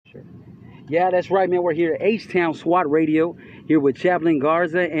Yeah, that's right, man. We're here at H-Town SWAT Radio, here with Chaplain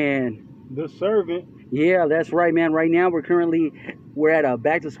Garza and The Servant. yeah, that's right, man. Right now we're at a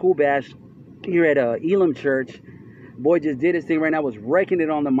back to school bash here at Elam Church. Boy just did his thing right now. Was wrecking it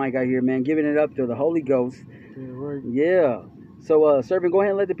on the mic out here, man. Giving it up to the Holy Ghost. Yeah, right. Yeah. So, Servant, go ahead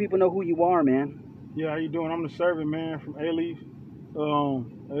and let the people know who you are, man. Yeah, how you doing? I'm the Servant, man, from Alief,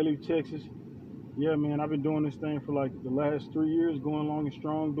 Texas. Yeah, man, I've been doing this thing for like the last 3 years, going long and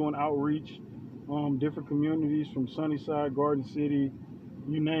strong, doing outreach, different communities from Sunnyside, Garden City,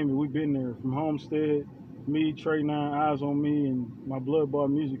 you name it. We've been there. From Homestead, me, Trey Nine, Eyes on Me, and my Blood Bar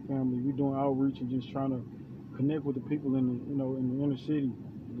Music family. We're doing outreach and just trying to connect with the people in the inner city,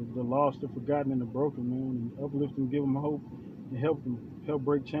 the lost, the forgotten, and the broken, man, and uplift them, give them hope, and help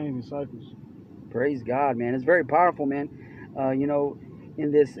break chains and cycles. Praise God, man. It's very powerful, man.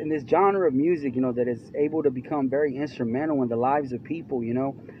 In this genre of music, that is able to become very instrumental in the lives of people.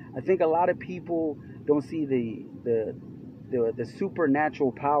 I think a lot of people don't see the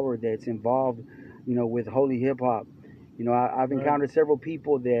supernatural power that's involved, with holy hip hop. I've Right. encountered several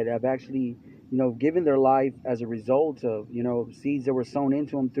people that have actually, given their life as a result of, seeds that were sown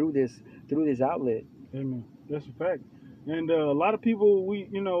into them through this outlet. Amen. That's a fact. And a lot of people,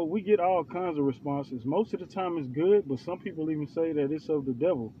 we get all kinds of responses. Most of the time it's good, but some people even say that it's of the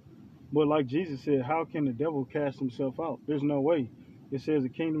devil. But like Jesus said, how can the devil cast himself out? There's no way. It says a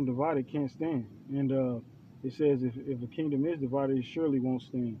kingdom divided can't stand. And it says if a kingdom is divided, it surely won't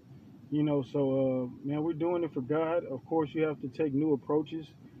stand. Man, we're doing it for God. Of course, you have to take new approaches.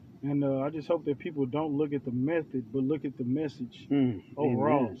 And I just hope that people don't look at the method, but look at the message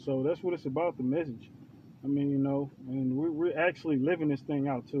overall. Amen. So that's what it's about, the message. I mean, and we're actually living this thing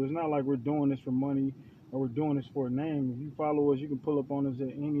out too. It's not like we're doing this for money or we're doing this for a name. If you follow us, you can pull up on us at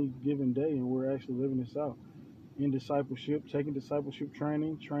any given day, and we're actually living this out in discipleship, taking discipleship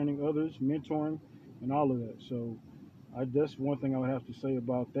training others, mentoring, and all of that. So that's one thing I would have to say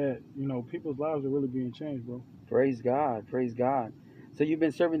about that. People's lives are really being changed, bro. Praise God. Praise God. So you've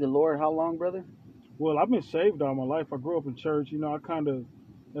been serving the Lord how long, brother? Well, I've been saved all my life. I grew up in church. I kind of,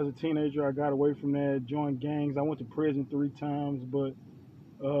 as a teenager, I got away from that, joined gangs. I went to prison 3 times, but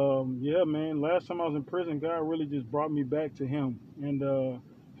yeah, man. Last time I was in prison, God really just brought me back to Him and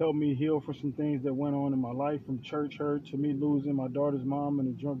helped me heal from some things that went on in my life, from church hurt to me losing my daughter's mom in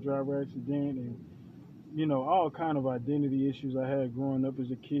a drunk driver accident, and all kind of identity issues I had growing up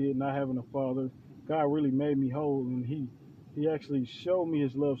as a kid, not having a father. God really made me whole, and He actually showed me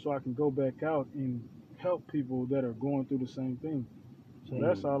His love so I can go back out and help people that are going through the same thing. So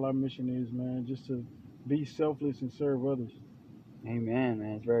that's all our mission is, man. Just to be selfless and serve others. Amen,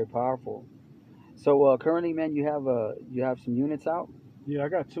 man. It's very powerful. So currently, man, you have some units out. Yeah, I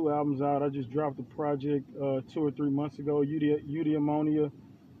got 2 albums out. I just dropped a project 2 or 3 months ago, Eudaimonia.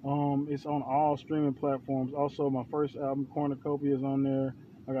 It's on all streaming platforms. Also, my first album, Cornucopia, is on there.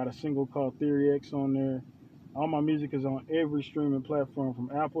 I got a single called Theory X on there. All my music is on every streaming platform,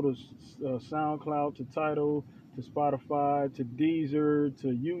 from Apple to SoundCloud to Tidal to Spotify to Deezer to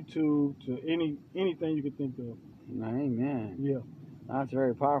YouTube to anything you could think of. Amen. Yeah. That's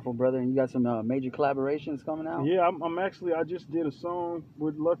very powerful, brother. And you got some major collaborations coming out? Yeah, I just did a song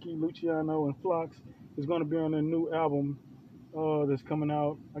with Lucky, Luciano, and Flox. It's going to be on their new album that's coming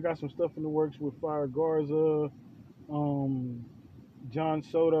out. I got some stuff in the works with Fire Garza, John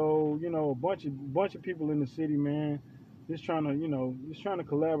Soto, a bunch of people in the city, man. Just trying to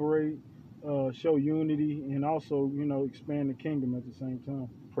collaborate, show unity, and also, expand the kingdom at the same time.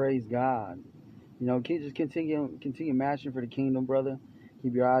 Praise God. Just continue matching for the kingdom, brother.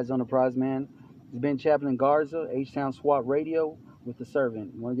 Keep your eyes on the prize, man. It's been Chaplain Garza, H-Town SWAT Radio with the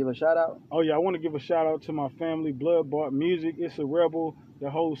Servant. You want to give a shout out? Oh yeah, I want to give a shout out to my family, Blood Bought Music, It's a Rebel, the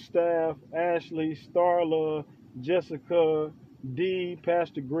whole staff, Ashley, Starla, Jessica, D,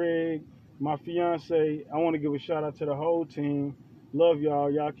 Pastor Greg, my fiance. I want to give a shout out to the whole team. Love y'all.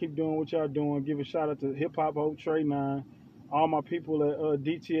 Y'all keep doing what y'all doing. Give a shout out to Hip Hop Hope Trey 9. All my people at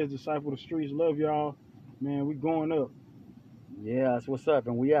DTS Disciple of the Streets. Love y'all. Man, we going up. Yeah, that's what's up,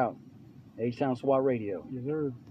 and we out. H-Town SWAT Radio. Yes, sir.